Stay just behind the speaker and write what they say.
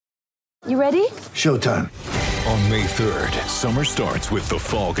You ready? Showtime. On May 3rd, summer starts with The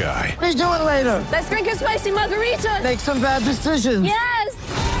Fall Guy. Let's do it later. Let's drink a spicy margarita. Make some bad decisions. Yes!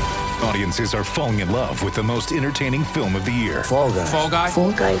 Audiences are falling in love with the most entertaining film of the year. Fall Guy. Fall Guy?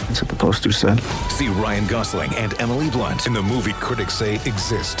 Fall Guy. That's what the poster said. See Ryan Gosling and Emily Blunt in the movie critics say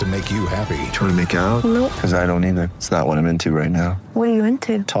exists to make you happy. Trying to make it out? Nope. Because I don't either. It's not what I'm into right now. What are you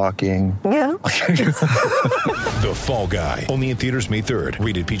into? Talking. Yeah. The Fall Guy. Only in theaters May 3rd.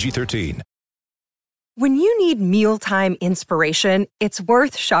 Rated PG-13. When you need mealtime inspiration, it's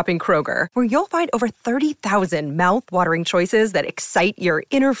worth shopping Kroger, where you'll find over 30,000 mouth-watering choices that excite your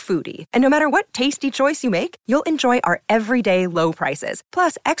inner foodie. And no matter what tasty choice you make, you'll enjoy our everyday low prices,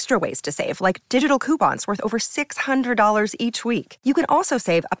 plus extra ways to save, like digital coupons worth over $600 each week. You can also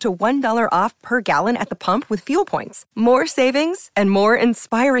save up to $1 off per gallon at the pump with fuel points. More savings and more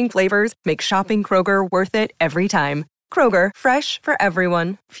inspiring flavors make shopping Kroger worth it every time. Kroger, fresh for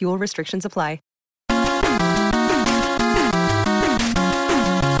everyone. Fuel restrictions apply.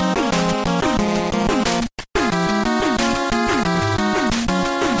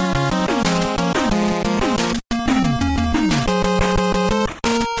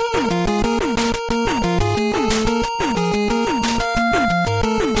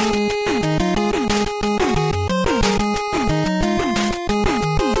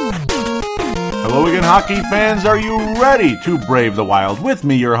 Hello again, hockey fans. Are you ready to brave the wild? With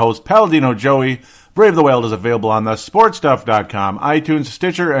me, your host, Paladino Joey. Brave the Wild is available on the sportstuff.com, iTunes,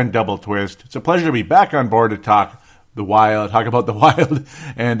 Stitcher, and Double Twist. It's a pleasure to be back on board to talk about the Wild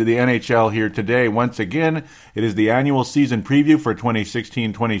and the NHL here today. Once again, it is the annual season preview for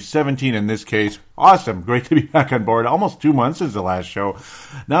 2016-2017 in this case. Awesome. Great to be back on board. Almost 2 months since the last show.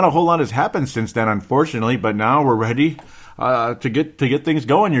 Not a whole lot has happened since then, unfortunately, but now we're ready to get things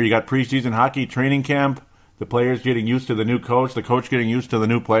going here. You got preseason hockey training camp, the players getting used to the new coach, the coach getting used to the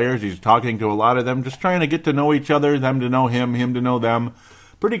new players. He's talking to a lot of them, just trying to get to know each other, them to know him to know them.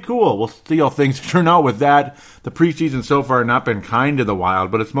 Pretty cool. We'll see how things turn out with that. The preseason so far not been kind to the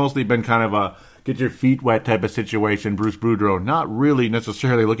Wild, but it's mostly been kind of a get your feet wet type of situation. Bruce Boudreau not really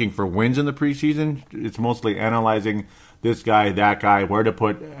necessarily looking for wins in the preseason. It's mostly analyzing this guy, that guy, where to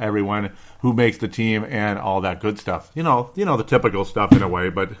put everyone, who makes the team, and all that good stuff. You know the typical stuff in a way,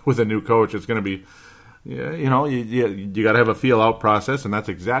 but with a new coach, it's going to be, you got to have a feel-out process, and that's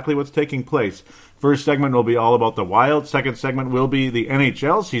exactly what's taking place. First segment will be all about the Wild. Second segment will be the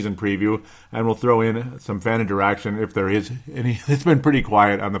NHL season preview, and we'll throw in some fan interaction if there is any. It's been pretty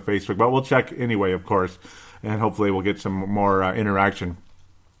quiet on the Facebook, but we'll check anyway, of course, and hopefully we'll get some more interaction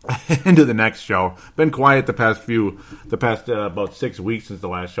into the next show. Been quiet the past about 6 weeks since the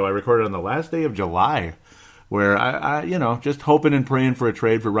last show. I recorded on the last day of July, where I just hoping and praying for a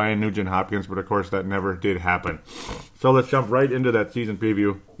trade for Ryan Nugent-Hopkins, but of course that never did happen. So let's jump right into that season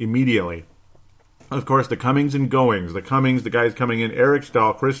preview immediately. Of course, the comings and goings. The guys coming in, Eric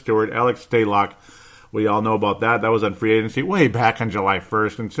Staal, Chris Stewart, Alex Stalock. We all know about that. That was on free agency way back on July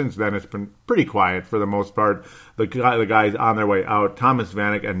 1st, and since then it's been pretty quiet for the most part. The guys on their way out, Thomas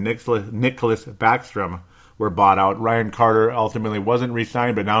Vanek and Nicholas Backstrom, were bought out. Ryan Carter ultimately wasn't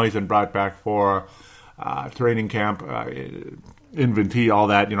re-signed, but now he's been brought back for training camp, inventee, all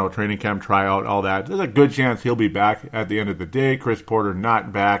that, training camp, tryout, all that. There's a good chance he'll be back at the end of the day. Chris Porter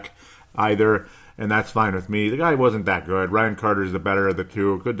not back either, and that's fine with me. The guy wasn't that good. Ryan Carter is the better of the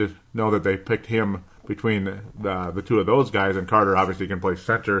two. Good to know that they picked him between the two of those guys, and Carter obviously can play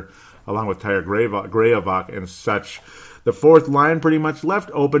center along with Tyler Graovac and such. The fourth line pretty much left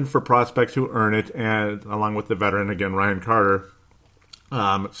open for prospects who earn it, and along with the veteran, again, Ryan Carter.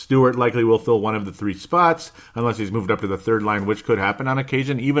 Stewart likely will fill one of the three spots unless he's moved up to the third line, which could happen on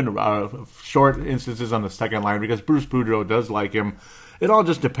occasion, even short instances on the second line, because Bruce Boudreau does like him. It all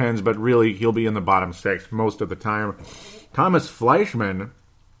just depends, but really he'll be in the bottom six most of the time. Thomas Fleischmann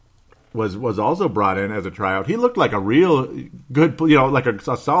was also brought in as a tryout. He looked like a real good, like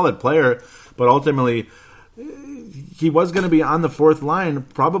a solid player, but ultimately he was going to be on the fourth line,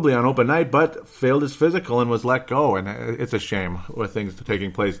 probably on open night, but failed his physical and was let go. And it's a shame with things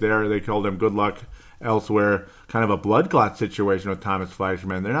taking place there. They told him good luck elsewhere. Kind of a blood clot situation with Thomas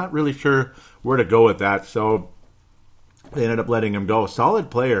Fleischmann. They're not really sure where to go with that, so they ended up letting him go. Solid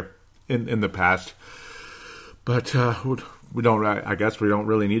player in the past, but we don't. I guess we don't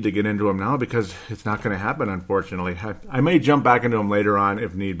really need to get into him now because it's not going to happen, unfortunately. I may jump back into him later on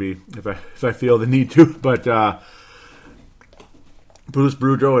if need be, if I feel the need to. But Bruce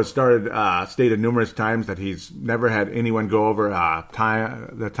Boudreau has stated numerous times that he's never had anyone go over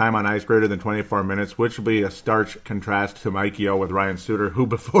the time on ice greater than 24 minutes, which would be a stark contrast to Mike Yeo with Ryan Suter, who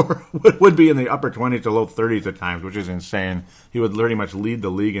before would be in the upper 20s to low 30s at times, which is insane. He would pretty much lead the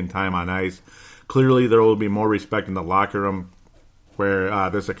league in time on ice. Clearly, there will be more respect in the locker room where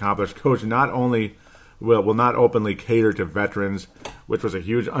this accomplished coach will not openly cater to veterans, which was a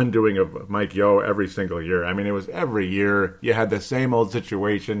huge undoing of Mike Yeo every single year. I mean, it was every year you had the same old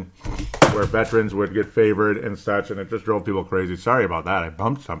situation where veterans would get favored and such, and it just drove people crazy. Sorry about that. I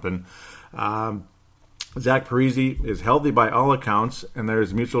bumped something. Zach Parise is healthy by all accounts, and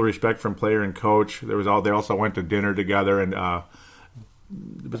there's mutual respect from player and coach. They also went to dinner together, and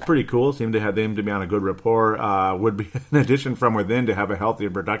it was pretty cool. Seemed to have them to be on a good rapport. Would be an addition from within to have a healthy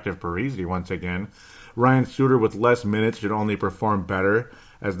and productive Parise once again. Ryan Suter with less minutes should only perform better.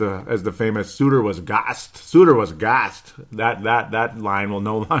 As the famous Suter was gassed. Suter was gassed. That line will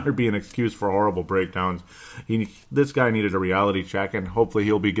no longer be an excuse for horrible breakdowns. This guy needed a reality check, and hopefully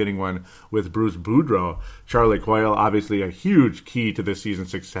he'll be getting one with Bruce Boudreau. Charlie Coyle, obviously a huge key to this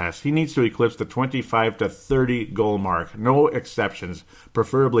season's success. He needs to eclipse the 25 to 30 goal mark. No exceptions.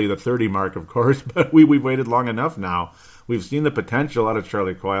 Preferably the 30 mark, of course, but we've waited long enough now. We've seen the potential out of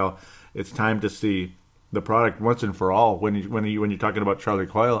Charlie Coyle. It's time to see the product once and for all. When you're talking about Charlie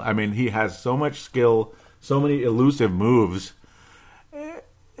Coyle, I mean, he has so much skill, so many elusive moves.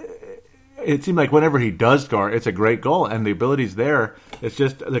 It seemed like whenever he does score, it's a great goal, and the ability's there. It's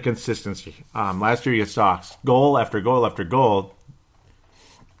just the consistency. Last year you saw goal after goal after goal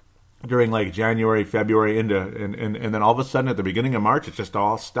during like January, February, and then all of a sudden at the beginning of March, it just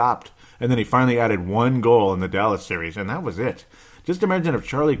all stopped. And then he finally added one goal in the Dallas series, and that was it. Just imagine if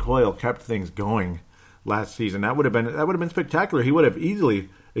Charlie Coyle kept things going last season. That would have been spectacular. He would have easily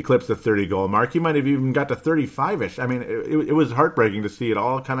eclipsed the 30-goal mark. He might have even got to 35-ish. I mean, it was heartbreaking to see it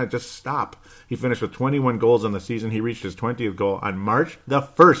all kind of just stop. He finished with 21 goals on the season. He reached his 20th goal on March the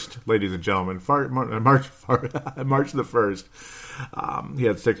 1st, ladies and gentlemen. March the 1st. He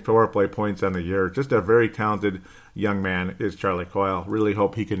had 6 power play points on the year. Just a very talented young man is Charlie Coyle. Really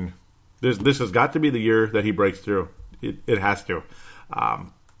hope he can. This has got to be the year that he breaks through. It has to.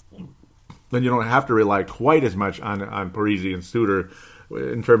 Then you don't have to rely quite as much on Parise and Suter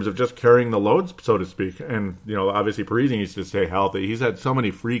in terms of just carrying the loads, so to speak. And, obviously Parise needs to stay healthy. He's had so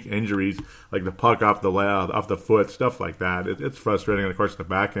many freak injuries, like the puck off the foot, stuff like that. It's frustrating. And, of course, the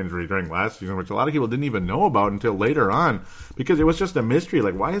back injury during last season, which a lot of people didn't even know about until later on, because it was just a mystery.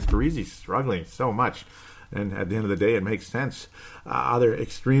 Like, why is Parise struggling so much? And at the end of the day, it makes sense. Other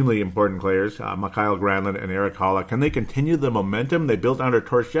extremely important players, Mikael Granlund and Erik Haula, can they continue the momentum they built under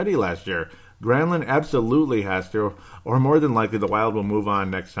Torchetti last year? Granlund absolutely has to, or more than likely the Wild will move on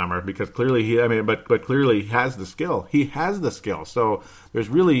next summer, because clearly clearly he has the skill. He has the skill. So there's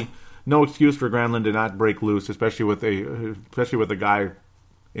really no excuse for Granlund to not break loose, especially with a guy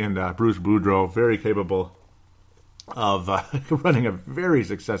in Bruce Boudreau, very capable of running a very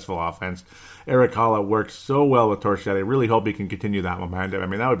successful offense. Erik Haula works so well with Torchetti. I really hope he can continue that momentum. I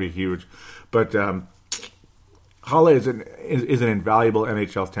mean, that would be huge. But Haula is an invaluable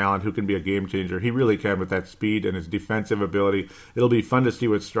NHL talent who can be a game changer. He really can with that speed and his defensive ability. It'll be fun to see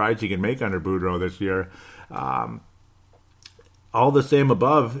what strides he can make under Boudreau this year. All the same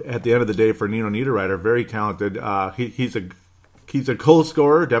above at the end of the day for Nino Niederreiter. Very talented. He's a goal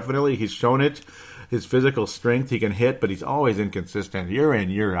scorer, definitely. He's shown it. His physical strength, he can hit, but he's always inconsistent. Year in,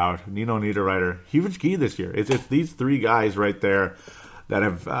 year out. Nino Niederreiter, huge key this year. It's these three guys right there that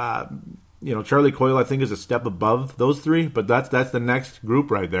have, Charlie Coyle, I think, is a step above those three, but that's the next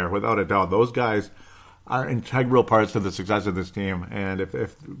group right there, without a doubt. Those guys are integral parts to the success of this team, and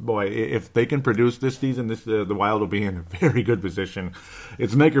if they can produce this season, the Wild will be in a very good position.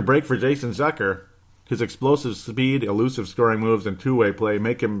 It's make or break for Jason Zucker. His explosive speed, elusive scoring moves, and two-way play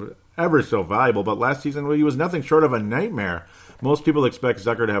make him ever so valuable. But last season, he was nothing short of a nightmare. Most people expect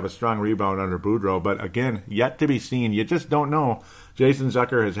Zucker to have a strong rebound under Boudreau, but again, yet to be seen. You just don't know. Jason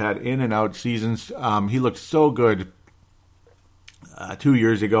Zucker has had in and out seasons. He looked so good 2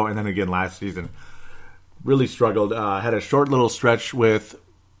 years ago, and then again last season. Really struggled. Had a short little stretch with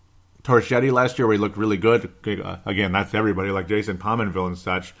Torchetti last year where he looked really good. Again, that's everybody, like Jason Pominville and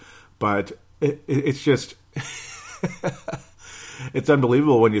such. But it's just it's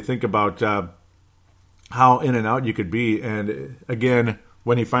unbelievable when you think about how in and out you could be. And again,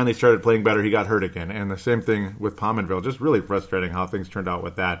 when he finally started playing better, he got hurt again. And the same thing with Pominville. Just really frustrating how things turned out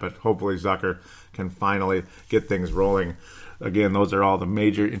with that. But hopefully Zucker can finally get things rolling. Again, those are all the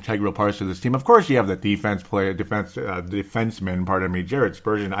major integral parts of this team. Of course, you have the defenseman, Jared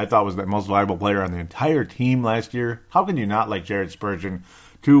Spurgeon. I thought was the most valuable player on the entire team last year. How can you not like Jared Spurgeon?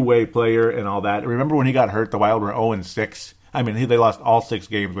 Two-way player and all that. Remember when he got hurt, the Wild were 0-6? I mean, they lost all 6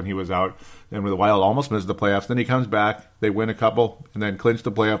 games when he was out. And the Wild almost missed the playoffs. Then he comes back. They win a couple and then clinch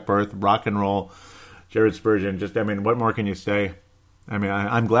the playoff berth. Rock and roll. Jared Spurgeon, what more can you say? I mean,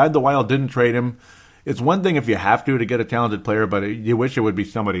 I'm glad the Wild didn't trade him. It's one thing if you have to get a talented player, but you wish it would be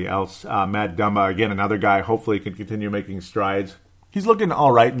somebody else. Matt Dumba, again, another guy, hopefully can continue making strides. He's looking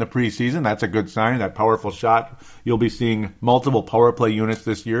all right in the preseason. That's a good sign. That powerful shot. You'll be seeing multiple power play units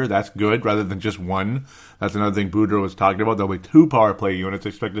this year. That's good rather than just one. That's another thing Boudreau was talking about. There'll be 2 power play units.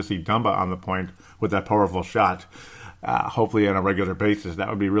 Expect to see Dumba on the point with that powerful shot. Hopefully on a regular basis. That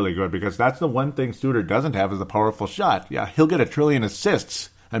would be really good because that's the one thing Suter doesn't have is a powerful shot. Yeah, he'll get 1 trillion assists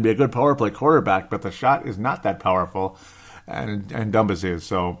and be a good power play quarterback, but the shot is not that powerful, and Dumba's is.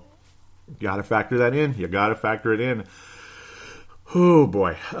 So you got to factor that in. You got to factor it in. Oh,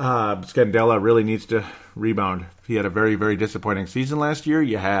 boy. Scandella really needs to rebound. He had a very, very disappointing season last year.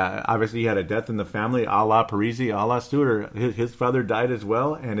 Obviously, he had a death in the family, a la Parisi, a la Suter. His father died as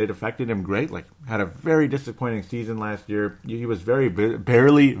well, and it affected him greatly. Had a very disappointing season last year. He was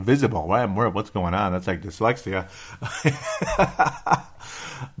barely visible. What's going on? That's like dyslexia.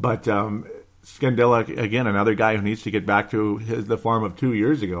 But Scandella, again, another guy who needs to get back to the form of 2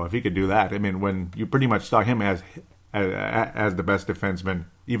 years ago, if he could do that. I mean, when you pretty much saw him as the best defenseman,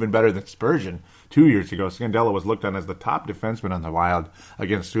 even better than Spurgeon 2 years ago. Scandella was looked on as the top defenseman on the Wild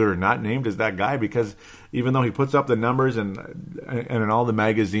against Suter, not named as that guy because even though he puts up the numbers and in all the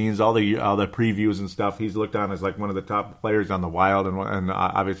magazines, all the previews and stuff, he's looked on as like one of the top players on the Wild and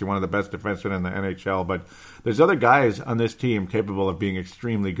obviously one of the best defensemen in the NHL. But there's other guys on this team capable of being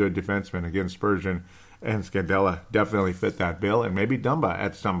extremely good defensemen. Again, Spurgeon and Scandella definitely fit that bill, and maybe Dumba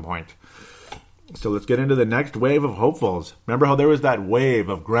at some point. So let's get into the next wave of hopefuls. Remember how there was that wave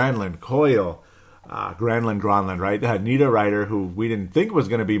of Granlund, Coyle, Granlund, right? Nita Ryder, who we didn't think was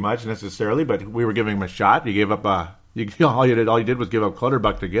going to be much necessarily, but we were giving him a shot. You gave up all you did was give up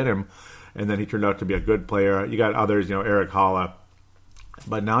Clutterbuck to get him, and then he turned out to be a good player. You got others, Eric Holla.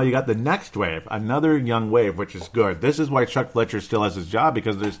 But now you got the next wave, another young wave, which is good. This is why Chuck Fletcher still has his job,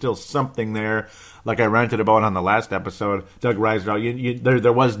 because there's still something there. Like I ranted about on the last episode, Doug Risdale,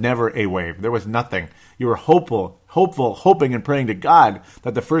 there was never a wave. There was nothing. You were hopeful, hoping and praying to God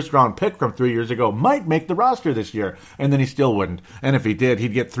that the first-round pick from 3 years ago might make the roster this year, and then he still wouldn't. And if he did,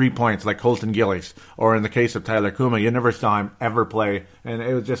 he'd get 3 points like Colton Gillies. Or in the case of Tyler Kuma, you never saw him ever play, and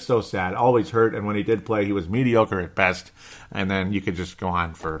it was just so sad. Always hurt, and when he did play, he was mediocre at best. And then you could just go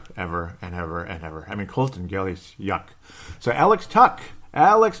on forever and ever and ever. I mean, Colton Gillies, yuck. So Alex Tuch,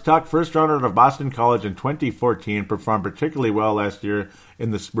 first rounder out of Boston College in 2014, performed particularly well last year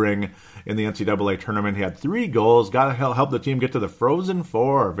in the spring in the NCAA tournament. He had 3 goals, got to help the team get to the Frozen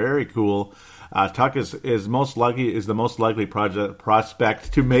Four. Very cool. Tuch is the most likely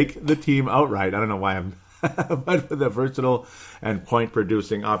prospect to make the team outright. I don't know why I'm but for the versatile and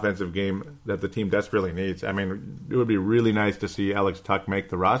point-producing offensive game that the team desperately needs. I mean, it would be really nice to see Alex Tuch make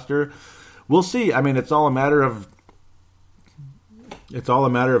the roster. We'll see. I mean, it's all a matter of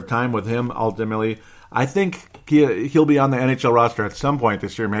time with him. Ultimately, I think he'll be on the NHL roster at some point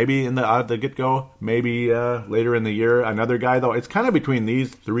this year. Maybe in the get-go. Maybe later in the year. Another guy, though, it's kind of between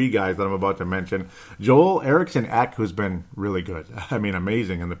these 3 guys that I'm about to mention. Joel Eriksson Ek, who's been really good. I mean,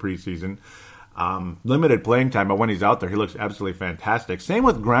 amazing in the preseason. Limited playing time, but when he's out there, he looks absolutely fantastic. Same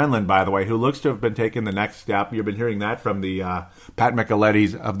with Granlund, by the way, who looks to have been taking the next step. You've been hearing that from the Pat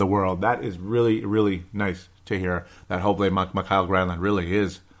Michelettis of the world. That is really, really nice to hear, that hopefully Mikael Granlund really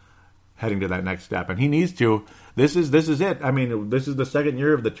is heading to that next step. And he needs to. This is it. I mean, this is the second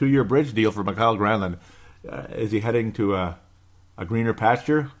year of the 2-year bridge deal for Mikael Granlund. Is he heading to a greener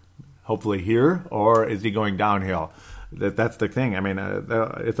pasture, hopefully here, or is he going downhill? That's the thing. I mean,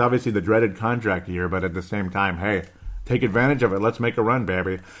 it's obviously the dreaded contract year, but at the same time, hey, take advantage of it. Let's make a run,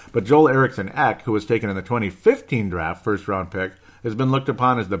 baby. But Joel Eriksson Ek, who was taken in the 2015 draft, first-round pick, has been looked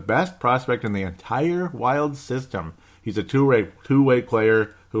upon as the best prospect in the entire Wild system. He's a two-way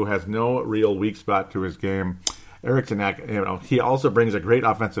player who has no real weak spot to his game. Eriksson Ek, he also brings a great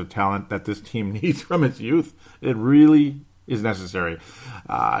offensive talent that this team needs from its youth. It really is necessary.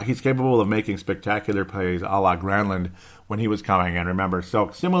 He's capable of making spectacular plays a la Granlund when he was coming in, remember.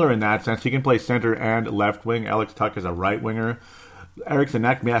 So similar in that sense. He can play center and left wing. Alex Tuch is a right winger. Eriksson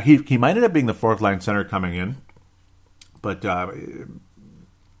Ek, he might end up being the 4th line center coming in. But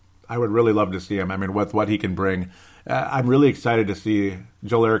I would really love to see him. I mean, with what he can bring. I'm really excited to see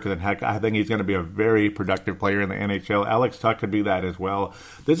Joel Eriksson. Heck, I think he's going to be a very productive player in the NHL. Alex Tuch could be that as well.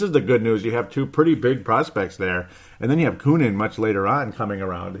 This is the good news. You have two pretty big prospects there. And then you have Kunin much later on coming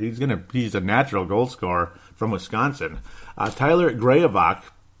around. He's a natural goal scorer from Wisconsin. Tyler Graovac,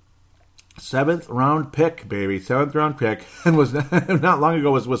 7th round pick, baby. 7th round pick. And was not long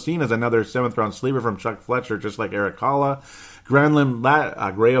ago was seen as another 7th round sleeper from Chuck Fletcher, just like Erik Haula. Granlund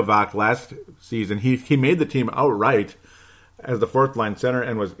Graovac last season, he made the team outright as the 4th line center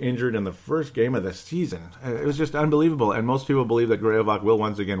and was injured in the first game of the season. It was just unbelievable, and most people believe that Graovac will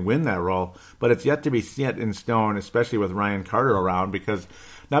once again win that role, but it's yet to be set in stone, especially with Ryan Carter around,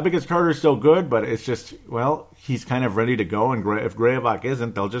 not because Carter's so good, but it's just, well, he's kind of ready to go, and if Graovac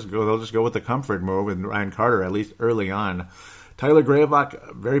isn't, they'll just go with the comfort move and Ryan Carter, at least early on. Tyler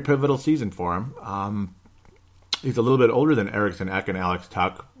Graovac, very pivotal season for him. He's a little bit older than Eriksson Ek and Alex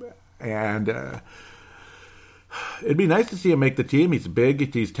Tuch, and it'd be nice to see him make the team. He's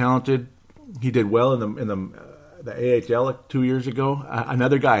big, he's talented. He did well in the AHL 2 years ago.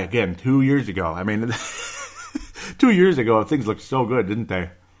 Another guy again 2 years ago. I mean, 2 years ago things looked so good, didn't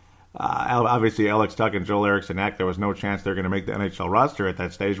they? Obviously, Alex Tuch and Joel Eriksson Ek, there was no chance they're going to make the NHL roster at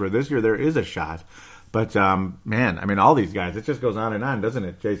that stage. Where this year there is a shot, but man, I mean, all these guys, it just goes on and on, doesn't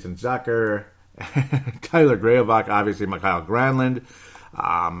it? Jason Zucker. Tyler Graovac, obviously Mikael Granlund.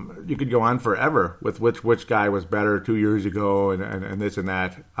 You could go on forever with which guy was better 2 years ago and this and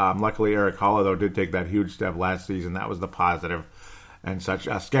that. Luckily, Erik Haula, though, did take that huge step last season. That was the positive and such.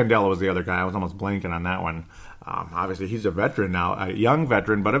 Scandella was the other guy. I was almost blanking on that one. Obviously, he's a veteran now, a young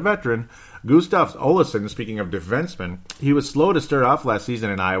veteran, but a veteran. Gustav Olsson, speaking of defensemen, he was slow to start off last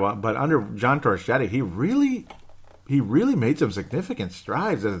season in Iowa, but under John Torchetti, he really made some significant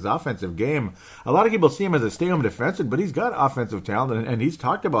strides in his offensive game. A lot of people see him as a stay-home defenseman, but he's got offensive talent, and he's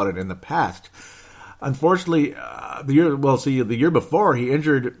talked about it in the past. Unfortunately, the year before, he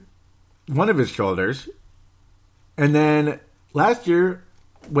injured one of his shoulders, and then last year,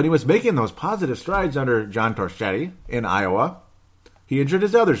 when he was making those positive strides under John Torchetti in Iowa, he injured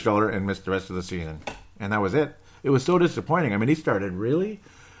his other shoulder and missed the rest of the season, and that was it. It was so disappointing. I mean, he started really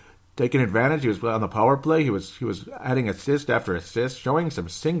taking advantage. He was on the power play. He was adding assist after assist, showing some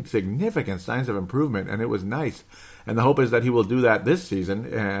significant signs of improvement, and it was nice. And the hope is that he will do that this season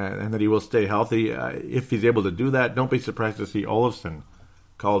and that he will stay healthy. If he's able to do that, don't be surprised to see Olofsson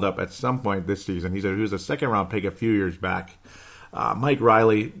called up at some point this season. He was a second-round pick a few years back. Mike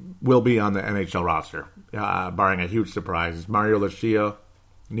Riley will be on the NHL roster, barring a huge surprise. Mario Lucia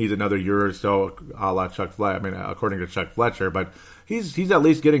needs another year or so, a la Chuck Fletcher. I mean, according to Chuck Fletcher, but he's at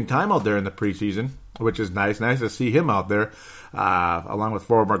least getting time out there in the preseason, which is nice. Nice to see him out there, along with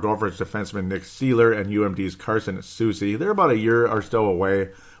former Gophers defenseman Nick Seeler and UMD's Carson Soucy. They're about a year or so away.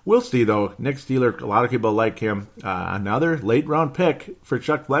 We'll see, though. Nick Seeler, a lot of people like him. Another late-round pick for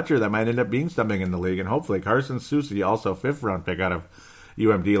Chuck Fletcher that might end up being something in the league, and hopefully Carson Soucy, also fifth-round pick out of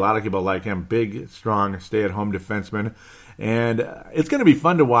UMD. A lot of people like him. Big, strong, stay-at-home defenseman. And it's going to be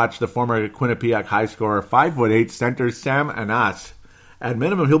fun to watch the former Quinnipiac high scorer, 5'8" center Sam Anas. At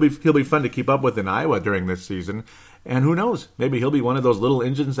minimum, he'll be fun to keep up with in Iowa during this season. And who knows? Maybe he'll be one of those little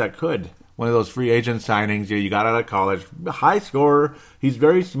engines that could. One of those free agent signings you got out of college. High scorer. He's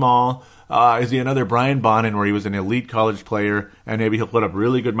very small. Is he another Brian Bonin where he was an elite college player and maybe he'll put up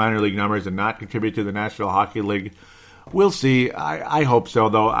really good minor league numbers and not contribute to the National Hockey League? We'll see. I hope so,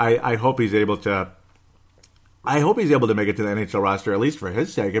 though. I hope he's able to make it to the NHL roster, at least for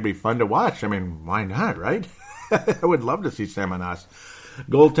his sake. It'd be fun to watch. I mean, why not, right? I would love to see Sam Anas.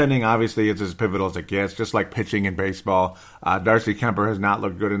 Goaltending, obviously, is as pivotal as it gets, just like pitching in baseball. Darcy Kemper has not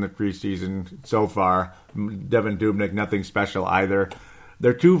looked good in the preseason so far. Devin Dubnyk, nothing special either.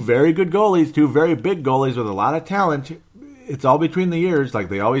 They're two very good goalies, two very big goalies with a lot of talent. It's all between the ears, like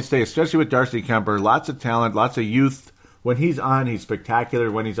they always say, especially with Darcy Kemper. Lots of talent, lots of youth. When he's on, he's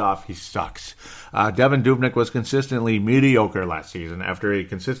spectacular. When he's off, he sucks. Devin Dubnyk was consistently mediocre last season after a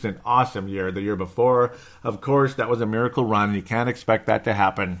consistent awesome year the year before. Of course, that was a miracle run. You can't expect that to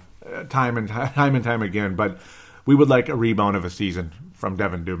happen time and time again. But we would like a rebound of a season from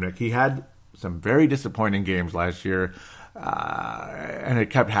Devin Dubnyk. He had some very disappointing games last year, and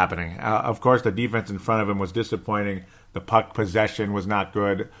it kept happening. Of course, the defense in front of him was disappointing. The puck possession was not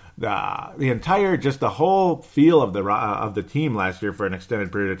good. The whole feel of the team last year for an extended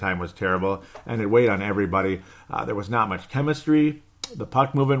period of time was terrible, and it weighed on everybody. There was not much chemistry. The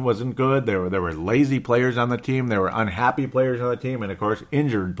puck movement wasn't good. There were lazy players on the team. There were unhappy players on the team, and of course,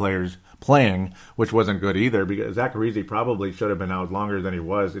 injured players playing, which wasn't good either. Because Zach Parise probably should have been out longer than he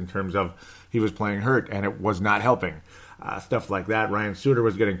was in terms of he was playing hurt, and it was not helping. stuff like that. Ryan Suter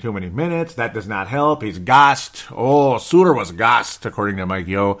was getting too many minutes. That does not help. He's gassed. Oh, Suter was gassed, according to Mike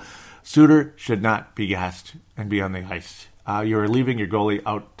Yeo. Suter should not be gassed and be on the ice. You're leaving your goalie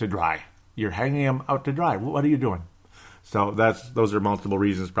out to dry. You're hanging him out to dry. What are you doing? So those are multiple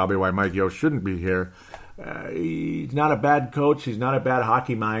reasons probably why Mike Yeo shouldn't be here. He's not a bad coach. He's not a bad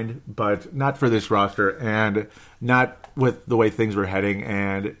hockey mind, but not for this roster and not with the way things were heading.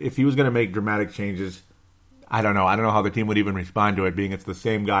 And if he was going to make dramatic changes, I don't know. I don't know how the team would even respond to it, being it's the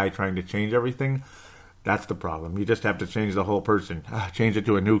same guy trying to change everything. That's the problem. You just have to change the whole person. Change it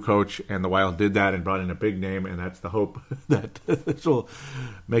to a new coach, and the Wild did that and brought in a big name, and that's the hope that this will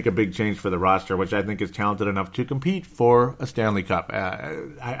make a big change for the roster, which I think is talented enough to compete for a Stanley Cup.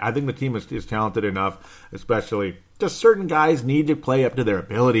 I think the team is talented enough, especially just certain guys need to play up to their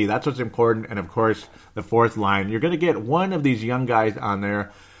ability. That's what's important, and of course, the fourth line. You're going to get one of these young guys on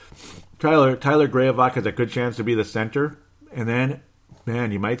there. Tyler Graovac has a good chance to be the center, and then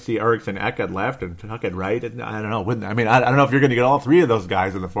man, you might see Eriksson Ek at left and Tuck at right. I don't know. I don't know if you're going to get all three of those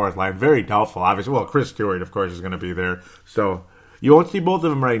guys in the fourth line. Very doubtful, obviously. Well, Chris Stewart, of course, is going to be there. So you won't see both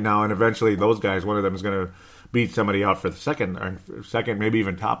of them right now, and eventually those guys, one of them is going to beat somebody out for the second, maybe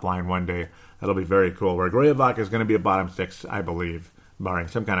even top line one day. That'll be very cool. Where Graovac is going to be a bottom six, I believe, barring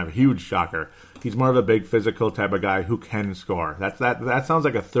some kind of huge shocker. He's more of a big physical type of guy who can score. That sounds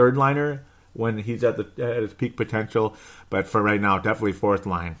like a third liner when he's at his peak potential. But for right now, definitely fourth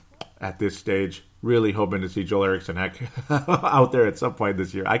line at this stage. Really hoping to see Joel Eriksson Ek out there at some point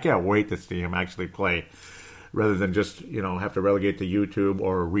this year. I can't wait to see him actually play rather than just, have to relegate to YouTube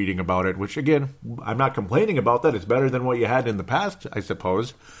or reading about it, which, again, I'm not complaining about that. It's better than what you had in the past, I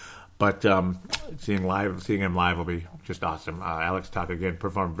suppose. But seeing him live will be just awesome. Alex Tuch, again,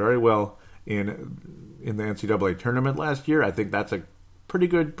 performed very well in the NCAA tournament last year. I think that's a pretty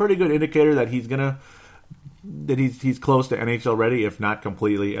good indicator that he's he's close to NHL ready, if not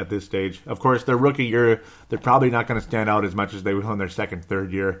completely at this stage. Of course, their rookie year, they're probably not going to stand out as much as they will in their second,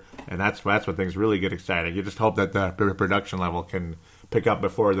 third year, and that's when things really get exciting. You just hope that the production level can pick up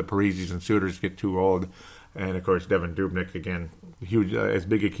before the Parisis and Suters get too old. And of course, Devan Dubnyk, again, huge, as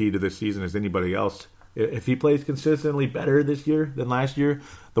big a key to this season as anybody else. If he plays consistently better this year than last year,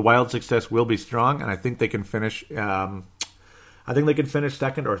 the Wild success will be strong, and I think they can finish.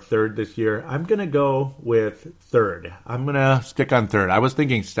 Second or third this year. I'm going to go with third. I'm going to stick on third. I was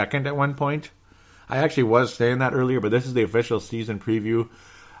thinking second at one point. I actually was saying that earlier, but this is the official season preview.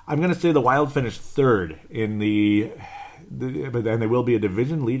 I'm going to say the Wild finish third and they will be a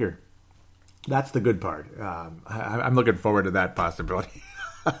division leader. That's the good part. I'm looking forward to that possibility.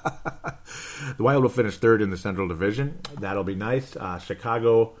 The Wild will finish third in the Central Division. That'll be nice.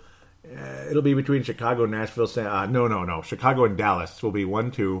 Chicago... it'll be between Chicago, Nashville, Chicago and Dallas will be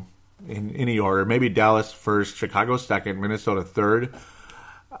 1-2 in any order. Maybe Dallas first, Chicago second, Minnesota third.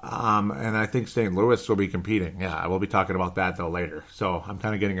 And I think St. Louis will be competing. Yeah, we'll be talking about that, though, later. So I'm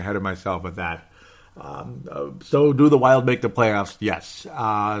kind of getting ahead of myself with that. So do the Wild make the playoffs? Yes.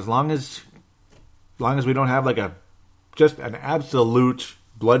 As long as we don't have just an absolute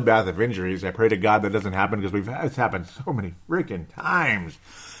bloodbath of injuries. I pray to God that doesn't happen because it's happened so many freaking times.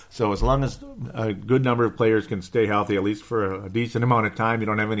 So as long as a good number of players can stay healthy, at least for a decent amount of time, you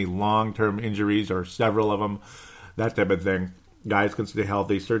don't have any long-term injuries or several of them, that type of thing, guys can stay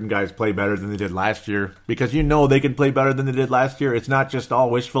healthy. Certain guys play better than they did last year because they can play better than they did last year. It's not just all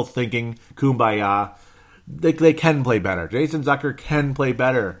wishful thinking, kumbaya. They can play better. Jason Zucker can play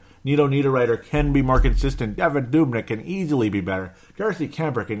better. Nito Niederreiter can be more consistent. Devan Dubnyk can easily be better. Darcy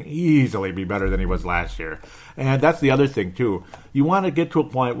Kuemper can easily be better than he was last year. And that's the other thing, too. You want to get to a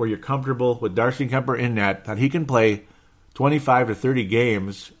point where you're comfortable with Darcy Kuemper in net, that he can play 25 to 30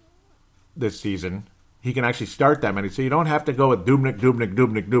 games this season. He can actually start that many. So you don't have to go with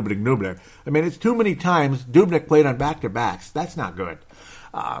Dubnyk. I mean, it's too many times Dubnyk played on back-to-backs. That's not good.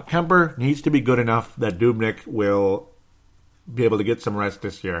 Kuemper needs to be good enough that Dubnyk will be able to get some rest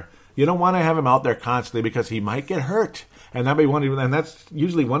this year. You don't want to have him out there constantly because he might get hurt. And that's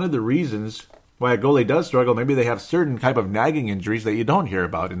usually one of the reasons why a goalie does struggle. Maybe they have certain type of nagging injuries that you don't hear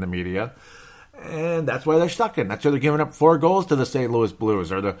about in the media. And that's why they're stuck in. That's why they're giving up 4 goals to the St. Louis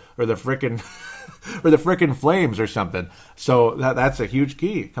Blues or the frickin' Flames or something. So that's a huge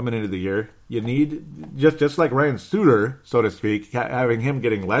key coming into the year. You need, just like Ryan Suter, so to speak, having him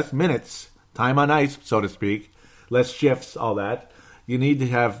getting less minutes, time on ice, so to speak, less shifts, all that. You need to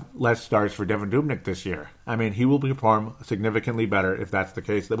have less starts for Devan Dubnyk this year. I mean, he will perform significantly better if that's the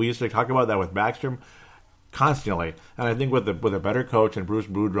case. We used to talk about that with Backstrom constantly. And I think with a better coach and Bruce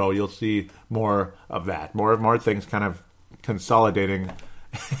Boudreau, you'll see more of that. More things kind of consolidating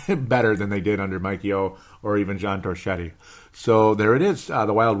better than they did under Mike Yeo or even John Torchetti. So there it is.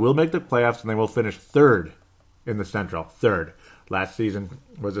 The Wild will make the playoffs, and they will finish third in the Central. Third. Last season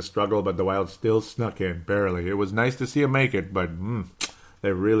was a struggle, but the Wild still snuck in, barely. It was nice to see them make it, but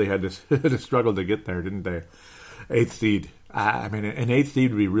they really had to struggle to get there, didn't they? 8th seed. An 8th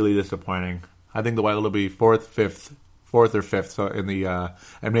seed would be really disappointing. I think the Wild will be 4th or 5th, so in the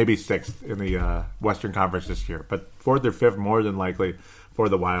and maybe 6th in the Western Conference this year. But 4th or 5th more than likely for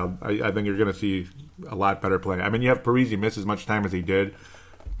the Wild. I think you're going to see a lot better play. I mean, you have Parise miss as much time as he did,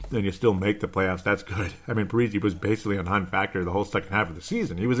 and you still make the playoffs. That's good. I mean, Parise was basically a non-factor the whole second half of the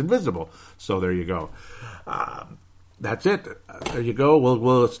season. He was invisible. So there you go. That's it. There you go.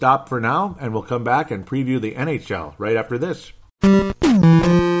 We'll stop for now, and we'll come back and preview the NHL right after this.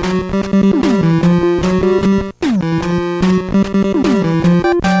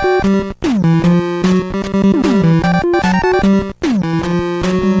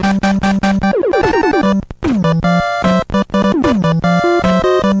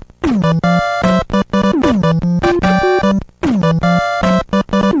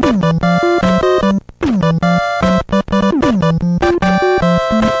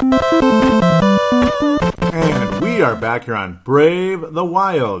 Back here on Brave the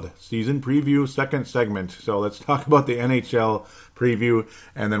Wild, season preview, second segment. So let's talk about the NHL preview,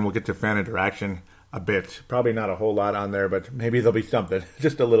 and then we'll get to fan interaction a bit. Probably not a whole lot on there, but maybe there'll be something.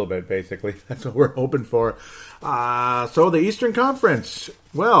 Just a little bit, basically. That's what we're hoping for. So the Eastern Conference.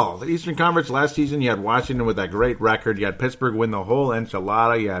 Well, the Eastern Conference last season, you had Washington with that great record. You had Pittsburgh win the whole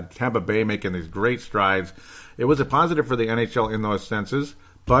enchilada. You had Tampa Bay making these great strides. It was a positive for the NHL in those senses,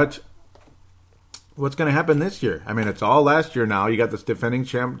 but what's going to happen this year? I mean, it's all last year now. You got this defending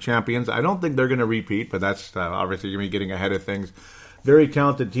champions. I don't think they're going to repeat, but that's obviously going to be getting ahead of things. Very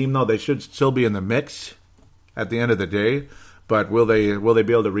talented team, though. They should still be in the mix at the end of the day. But will they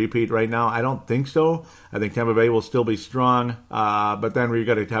be able to repeat right now? I don't think so. I think Tampa Bay will still be strong. But then we've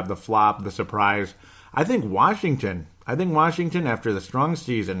got to have the flop, the surprise. I think Washington, after the strong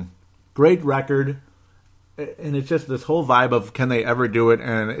season, great record, and it's just this whole vibe of can they ever do it?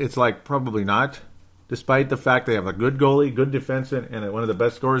 And it's like probably not. Despite the fact they have a good goalie, good defenseman, and one of the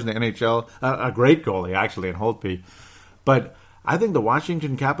best scorers in the NHL, a great goalie, actually, in Holtby. But I think the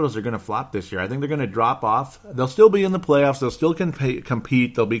Washington Capitals are going to flop this year. I think they're going to drop off. They'll still be in the playoffs. They'll still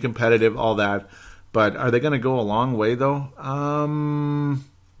compete. They'll be competitive, all that. But are they going to go a long way, though?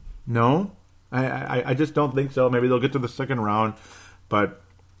 No. I just don't think so. Maybe they'll get to the second round. But,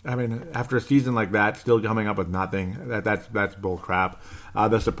 I mean, after a season like that, still coming up with nothing, that's bull crap.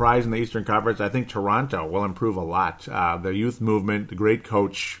 The surprise in the Eastern Conference, I think Toronto will improve a lot. The youth movement, the great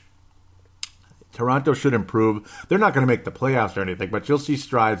coach. Toronto should improve. They're not going to make the playoffs or anything, but you'll see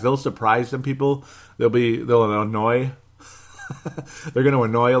strides. They'll surprise some people. They'll annoy. They're going to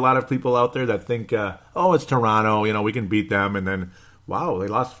annoy a lot of people out there that think, it's Toronto, we can beat them, and then, wow, they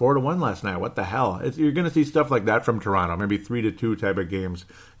lost 4-1 last night. What the hell? You're going to see stuff like that from Toronto, maybe 3-2 type of games.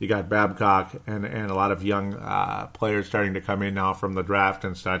 You got Babcock and a lot of young players starting to come in now from the draft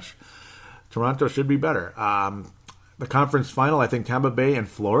and such. Toronto should be better. The conference final, I think Tampa Bay and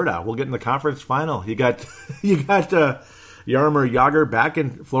Florida will get in the conference final. You got Jaromir Jagr back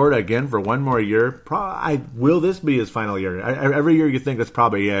in Florida again for one more year. Will this be his final year? Every year you think that's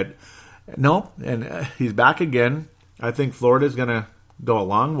probably it. No, and he's back again. I think Florida's going to go a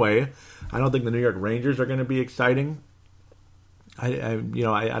long way. I don't think the New York Rangers are going to be exciting. I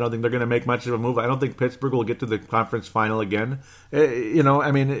don't think they're going to make much of a move. I don't think Pittsburgh will get to the conference final again.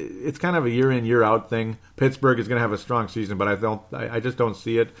 It's kind of a year in, year out thing. Pittsburgh is going to have a strong season, but I just don't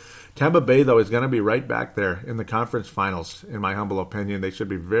see it. Tampa Bay, though, is going to be right back there in the conference finals, in my humble opinion. They should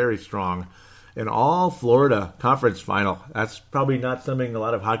be very strong. And all Florida conference final, that's probably not something a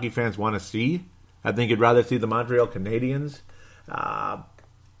lot of hockey fans want to see. I think you'd rather see the Montreal Canadiens.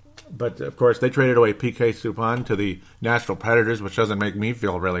 But, of course, they traded away P.K. Subban to the Nashville Predators, which doesn't make me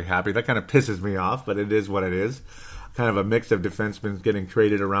feel really happy. That kind of pisses me off, but it is what it is. Kind of a mix of defensemen getting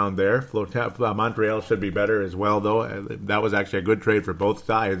traded around there. Montreal should be better as well, though. That was actually a good trade for both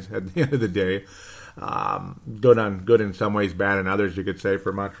sides at the end of the day. Good in some ways, bad in others, you could say,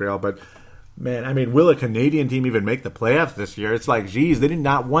 for Montreal. But, man, will a Canadian team even make the playoffs this year? It's like, geez,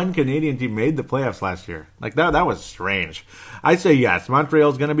 not one Canadian team made the playoffs last year. Like, that was strange. I say yes,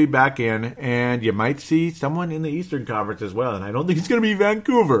 Montreal's going to be back in, and you might see someone in the Eastern Conference as well. And I don't think it's going to be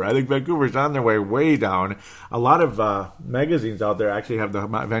Vancouver. I think Vancouver's on their way down. A lot of magazines out there actually have the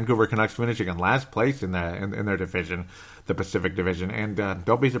Vancouver Canucks finishing in last place in their division, the Pacific Division. And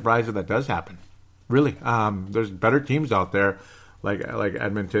don't be surprised if that does happen. Really, there's better teams out there. Like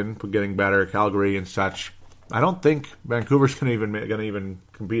Edmonton getting better, Calgary and such. I don't think Vancouver's going to even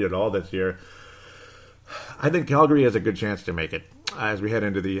compete at all this year. I think Calgary has a good chance to make it as we head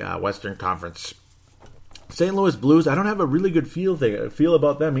into the Western Conference. St. Louis Blues, I don't have a really good feel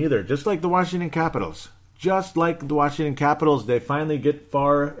about them either. Just like the Washington Capitals. Just like the Washington Capitals, they finally get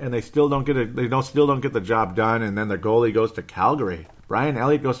far and they still don't get the job done, and then their goalie goes to Calgary. Brian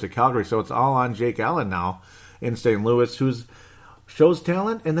Elliott goes to Calgary, so it's all on Jake Allen now in St. Louis, who shows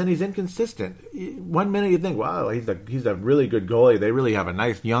talent and then he's inconsistent. 1 minute you think, wow, he's a really good goalie. They really have a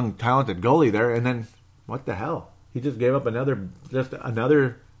nice, young, talented goalie there, and then what the hell? He just gave up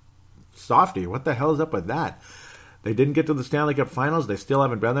another softie. What the hell is up with that? They didn't get to the Stanley Cup Finals. They still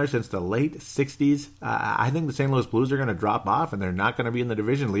haven't been there since the late 60s. I think the St. Louis Blues are going to drop off, and they're not going to be in the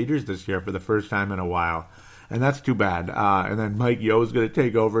division leaders this year for the first time in a while. And that's too bad. And then Mike Yeo is going to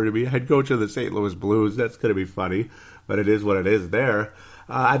take over to be head coach of the St. Louis Blues. That's going to be funny, but it is what it is there.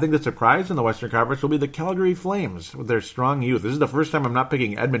 I think the surprise in the Western Conference will be the Calgary Flames with their strong youth. This is the first time I'm not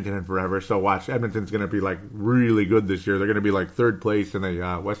picking Edmonton in forever, so watch. Edmonton's going to be really good this year. They're going to be third place in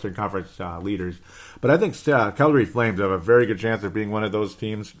the Western Conference leaders. But I think Calgary Flames have a very good chance of being one of those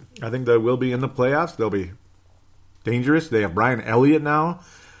teams. I think they will be in the playoffs. They'll be dangerous. They have Brian Elliott now.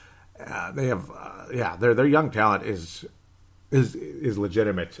 They have, their young talent is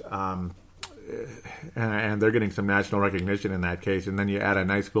legitimate. And they're getting some national recognition in that case. And then you add a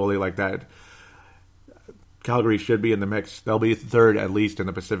nice goalie like that. Calgary should be in the mix. They'll be third at least in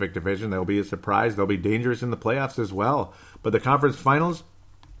the Pacific Division. They'll be a surprise. They'll be dangerous in the playoffs as well. But the conference finals,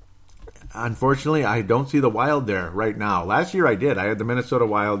 unfortunately, I don't see the Wild there right now. Last year I did. I had the Minnesota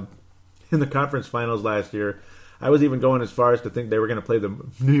Wild in the conference finals last year. I was even going as far as to think they were going to play the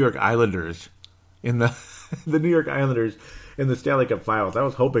New York Islanders in the New York Islanders in the Stanley Cup Finals. I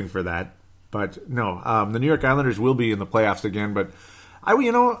was hoping for that. But no, the New York Islanders will be in the playoffs again. But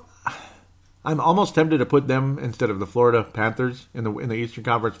I'm almost tempted to put them instead of the Florida Panthers in the Eastern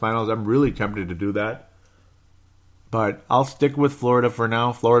Conference Finals. I'm really tempted to do that. But I'll stick with Florida for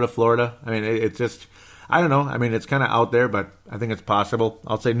now. Florida. I mean, it's just, I don't know. I mean, it's kind of out there, but I think it's possible.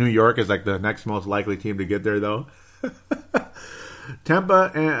 I'll say New York is the next most likely team to get there, though.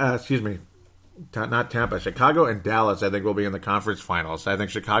 Chicago and Dallas, I think, will be in the conference finals. I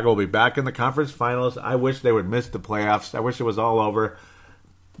think Chicago will be back in the conference finals. I wish they would miss the playoffs. I wish it was all over,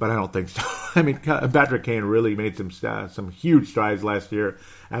 but I don't think so. I mean, Patrick Kane really made some huge strides last year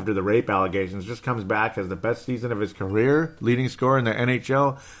after the rape allegations. Just comes back as the best season of his career, leading scorer in the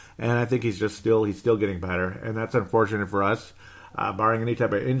NHL, and I think he's still getting better, and that's unfortunate for us. Barring any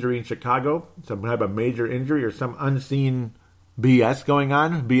type of injury in Chicago, some type of major injury or some unseen BS going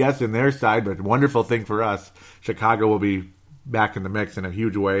on, BS in their side, but wonderful thing for us. Chicago will be back in the mix in a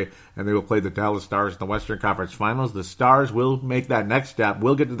huge way, and they will play the Dallas Stars in the Western Conference Finals. The Stars will make that next step.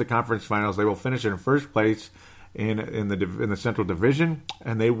 We'll get to the conference finals. They will finish in first place in the Central Division,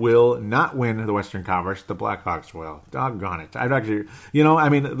 and they will not win the Western Conference. The Blackhawks will. Doggone it. I've actually,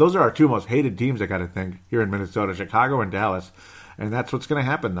 those are our two most hated teams, I got to think, here in Minnesota, Chicago and Dallas. And that's what's going to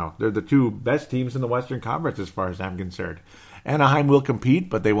happen, though. They're the two best teams in the Western Conference as far as I'm concerned. Anaheim will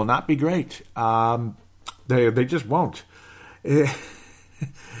compete, but they will not be great. They just won't.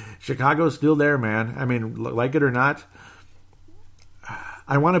 Chicago's still there, man. I mean, like it or not,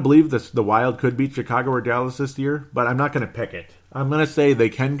 I want to believe the Wild could beat Chicago or Dallas this year, but I'm not going to pick it. I'm going to say they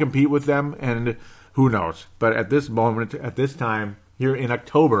can compete with them, and who knows. But at this moment, at this time, here in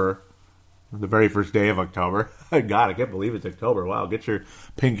October, the very first day of October, God, I can't believe it's October. Wow, get your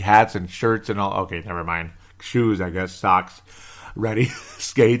pink hats and shirts and all. Okay, never mind. Shoes, I guess, socks, ready,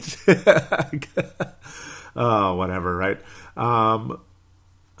 skates. Oh, whatever, right?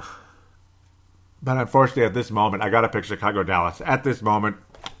 But unfortunately, at this moment, I got to pick Chicago, Dallas. At this moment,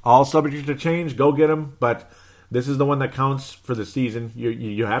 all subject to change. Go get them. But this is the one that counts for the season.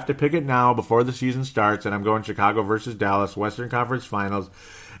 You have to pick it now before the season starts. And I'm going Chicago versus Dallas, Western Conference Finals.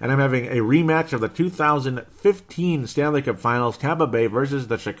 And I'm having a rematch of the 2015 Stanley Cup Finals, Tampa Bay versus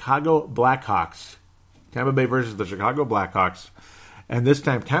the Chicago Blackhawks. Tampa Bay versus the Chicago Blackhawks. And this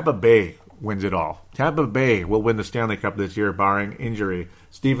time, Tampa Bay wins it all. Tampa Bay will win the Stanley Cup this year, barring injury.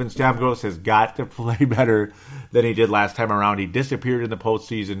 Steven Stamkos has got to play better than he did last time around. He disappeared in the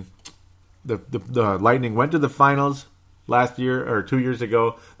postseason. The Lightning went to the finals last year, or 2 years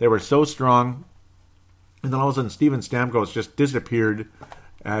ago. They were so strong. And then all of a sudden, Steven Stamkos just disappeared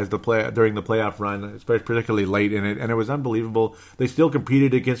during the playoff run, especially particularly late in it, and it was unbelievable. They still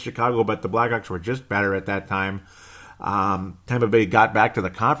competed against Chicago, but the Blackhawks were just better at that time. Tampa Bay got back to the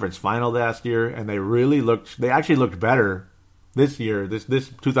conference final last year, and they actually looked better this year, this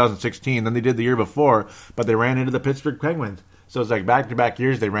 2016, than they did the year before, but they ran into the Pittsburgh Penguins. So it's like back-to-back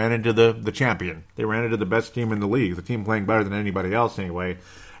years they ran into the champion. They ran into the best team in the league, the team playing better than anybody else anyway.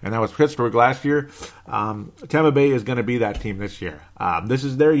 And that was Pittsburgh last year. Tampa Bay is going to be that team this year. This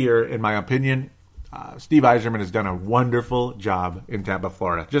is their year, in my opinion. Steve Yzerman has done a wonderful job in Tampa,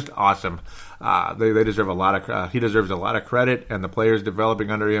 Florida. Just awesome. They deserve a lot of. He deserves a lot of credit, and the players developing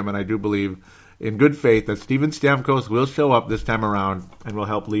under him. And I do believe, in good faith, that Steven Stamkos will show up this time around and will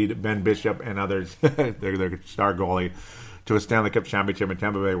help lead Ben Bishop and others, their star goalie, to a Stanley Cup championship in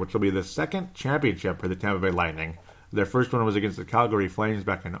Tampa Bay, which will be the second championship for the Tampa Bay Lightning. Their first one was against the Calgary Flames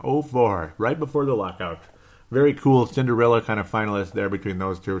back in 2004, right before the lockout. Very cool Cinderella kind of finalist there between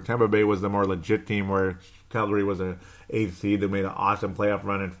those two. Tampa Bay was the more legit team, where Calgary was an 8th seed that made an awesome playoff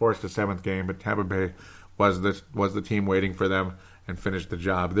run and forced a 7th game. But Tampa Bay was the team waiting for them and finished the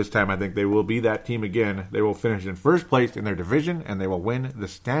job. This time I think they will be that team again. They will finish in first place in their division, and they will win the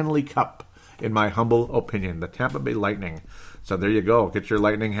Stanley Cup, in my humble opinion, the Tampa Bay Lightning. So there you go. Get your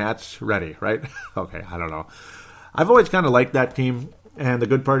Lightning hats ready, right? Okay, I don't know. I've always kind of liked that team. And the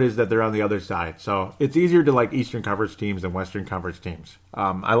good part is that they're on the other side. So it's easier to like Eastern Conference teams than Western Conference teams.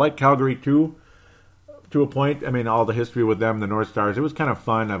 I like Calgary too, to a point. I mean, all the history with them, the North Stars, it was kind of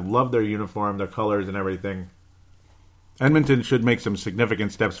fun. I've loved their uniform, their colors and everything. Edmonton should make some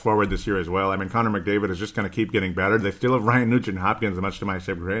significant steps forward this year as well. I mean, Connor McDavid is just going to keep getting better. They still have Ryan Nugent-Hopkins, much to my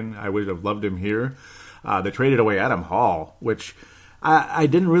chagrin. I would have loved him here. They traded away Adam Hall, which I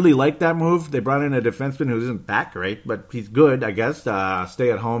didn't really like that move. They brought in a defenseman who isn't that great, but he's good, I guess.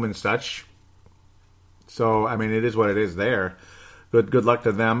 Stay at home and such. So, I mean, it is what it is there. Good luck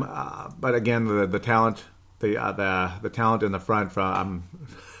to them. But again, the talent, the talent in the front from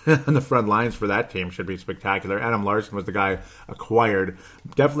on the front lines for that team should be spectacular. Adam Larson was the guy acquired.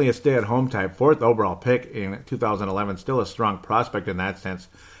 Definitely a stay-at-home type. 4th overall pick in 2011. Still a strong prospect in that sense.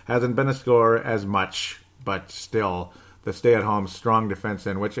 Hasn't been a scorer as much, but still the stay-at-home strong defense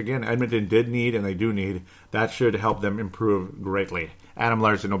in, which, again, Edmonton did need and they do need. That should help them improve greatly. Adam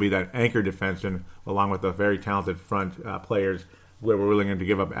Larson will be that anchor defenseman along with the very talented front players where we're willing to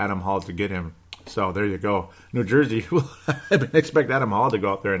give up Adam Hall to get him. So there you go. New Jersey, I expect Adam Hall to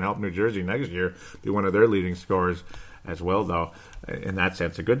go out there and help New Jersey next year, be one of their leading scorers as well, though, in that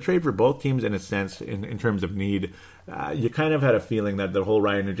sense. A good trade for both teams in a sense in terms of need. You kind of had a feeling that the whole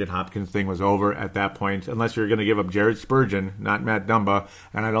Ryan Nugent-Hopkins thing was over at that point, unless you're going to give up Jared Spurgeon, not Matt Dumba,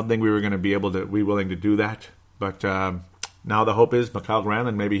 and I don't think we were going to be able to be willing to do that. But now the hope is Mikael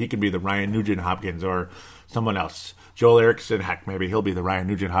Granlund, maybe he could be the Ryan Nugent-Hopkins or someone else. Joel Eriksson, heck, maybe he'll be the Ryan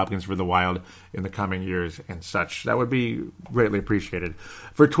Nugent-Hopkins for the Wild in the coming years and such. That would be greatly appreciated.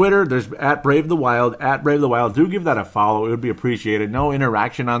 For Twitter, there's at Brave the Wild. Do give that a follow. It would be appreciated. No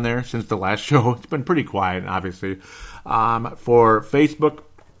interaction on there since the last show. It's been pretty quiet, obviously. For Facebook,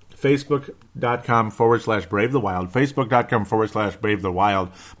 Facebook.com/Brave the Wild. Facebook.com/Brave the Wild.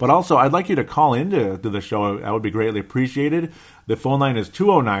 But also, I'd like you to call into the show. That would be greatly appreciated. The phone line is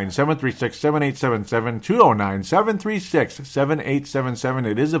 209-736-7877. 209-736-7877.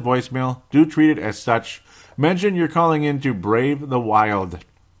 It is a voicemail. Do treat it as such. Mention you're calling in to Brave the Wild.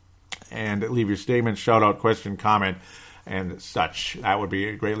 And leave your statement, shout out, question, comment, and such. That would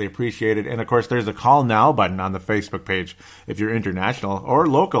be greatly appreciated. And, of course, there's a Call Now button on the Facebook page. If you're international or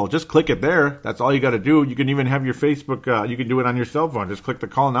local, just click it there. That's all you got to do. You can even have your Facebook, you can do it on your cell phone. Just click the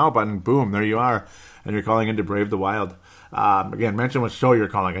Call Now button. Boom, there you are. And you're calling into Brave the Wild. Again, mention what show you're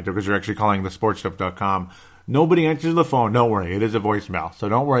calling into because you're actually calling thesportstuff.com. Nobody answers the phone. Don't worry. It is a voicemail. So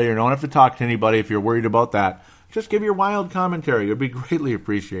don't worry. You don't have to talk to anybody if you're worried about that. Just give your wild commentary. It would be greatly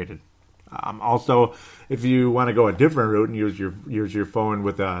appreciated. Also, if you want to go a different route and use your phone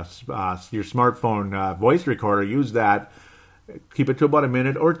with your smartphone voice recorder, use that. Keep it to about a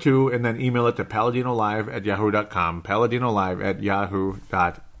minute or two, and then email it to paladinolive@yahoo.com.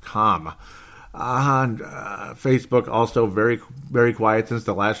 paladinolive@yahoo.com. On Facebook, also very, very quiet since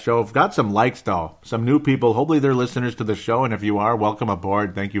the last show. I've got some likes, though. Some new people. Hopefully they're listeners to the show, and if you are, welcome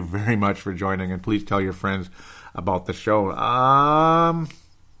aboard. Thank you very much for joining, and please tell your friends about the show.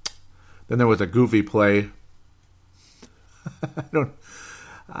 Then there was a goofy play. I don't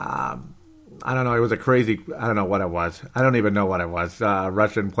know. It was a crazy. I don't know what it was. I don't even know what it was.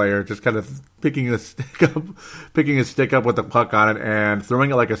 Russian player just kind of picking his stick up with the puck on it and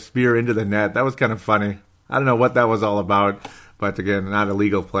throwing it like a spear into the net. That was kind of funny. I don't know what that was all about, but again, not a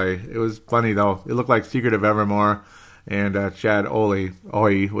legal play. It was funny though. It looked like Secret of Evermore, and Chad Oye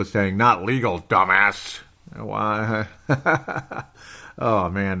was saying, "Not legal, dumbass." Why? Oh,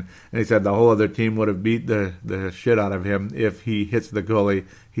 man. And he said the whole other team would have beat the shit out of him if he hits the goalie.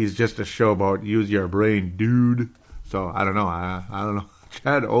 He's just a showboat. Use your brain, dude. So, I don't know. I don't know.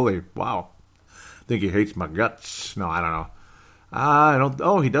 Chad Oye, wow. I think he hates my guts. No, I don't know. I don't.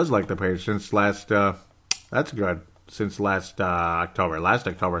 Oh, he does like the page since last. That's good. Since last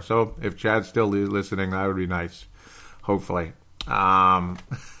October. So if Chad's still listening, that would be nice. Hopefully. And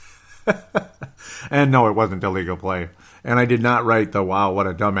no, it wasn't illegal play. And I did not write the wow, what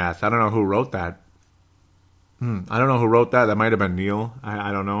a dumbass. I don't know who wrote that. I don't know who wrote that. That might have been Neil.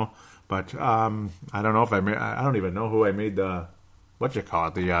 I don't know. But I don't know if I don't even know who I made the, the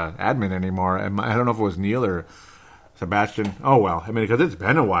admin anymore. I don't know if it was Neil or Sebastian. Oh, well. I mean, because it's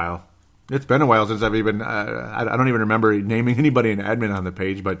been a while. It's been a while since I've even, I don't even remember naming anybody an admin on the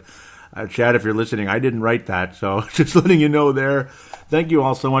page. But Chad, if you're listening, I didn't write that. So just letting you know there. Thank you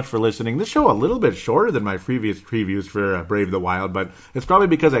all so much for listening. This show a little bit shorter than my previous previews for Brave the Wild, but it's probably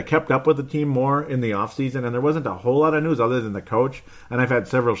because I kept up with the team more in the offseason, and there wasn't a whole lot of news other than the coach, and I've had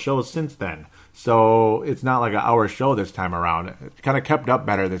several shows since then. So it's not like an hour show this time around. It kind of kept up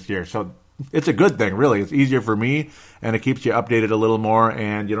better this year. So it's a good thing, really. It's easier for me, and it keeps you updated a little more,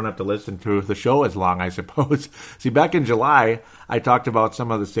 and you don't have to listen to the show as long, I suppose. See, back in July, I talked about some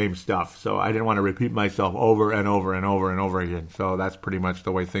of the same stuff, so I didn't want to repeat myself over and over and over and over again. So that's pretty much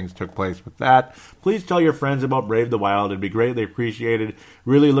the way things took place with that. Please tell your friends about Brave the Wild. It'd be greatly appreciated.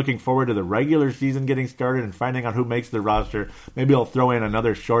 Really looking forward to the regular season getting started and finding out who makes the roster. Maybe I'll throw in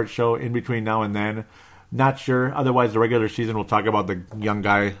another short show in between now and then. Not sure. Otherwise, the regular season, we'll talk about the young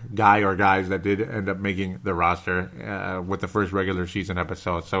guy or guys that did end up making the roster with the first regular season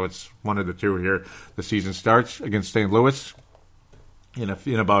episode. So it's one of the two here. The season starts against St. Louis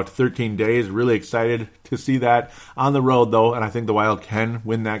in about 13 days. Really excited to see that on the road, though, and I think the Wild can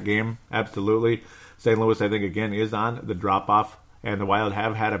win that game. Absolutely. St. Louis, I think, again, is on the drop-off, and the Wild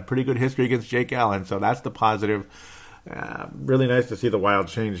have had a pretty good history against Jake Allen, so that's the positive. Really nice to see the Wild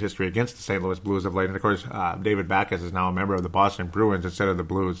change history against the St. Louis Blues of late. And, of course, David Backes is now a member of the Boston Bruins instead of the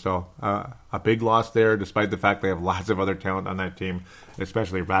Blues. So a big loss there, despite the fact they have lots of other talent on that team,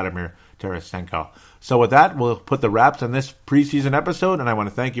 especially Vladimir Tarasenko. So with that, we'll put the wraps on this preseason episode. And I want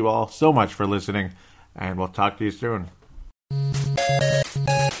to thank you all so much for listening. And we'll talk to you soon.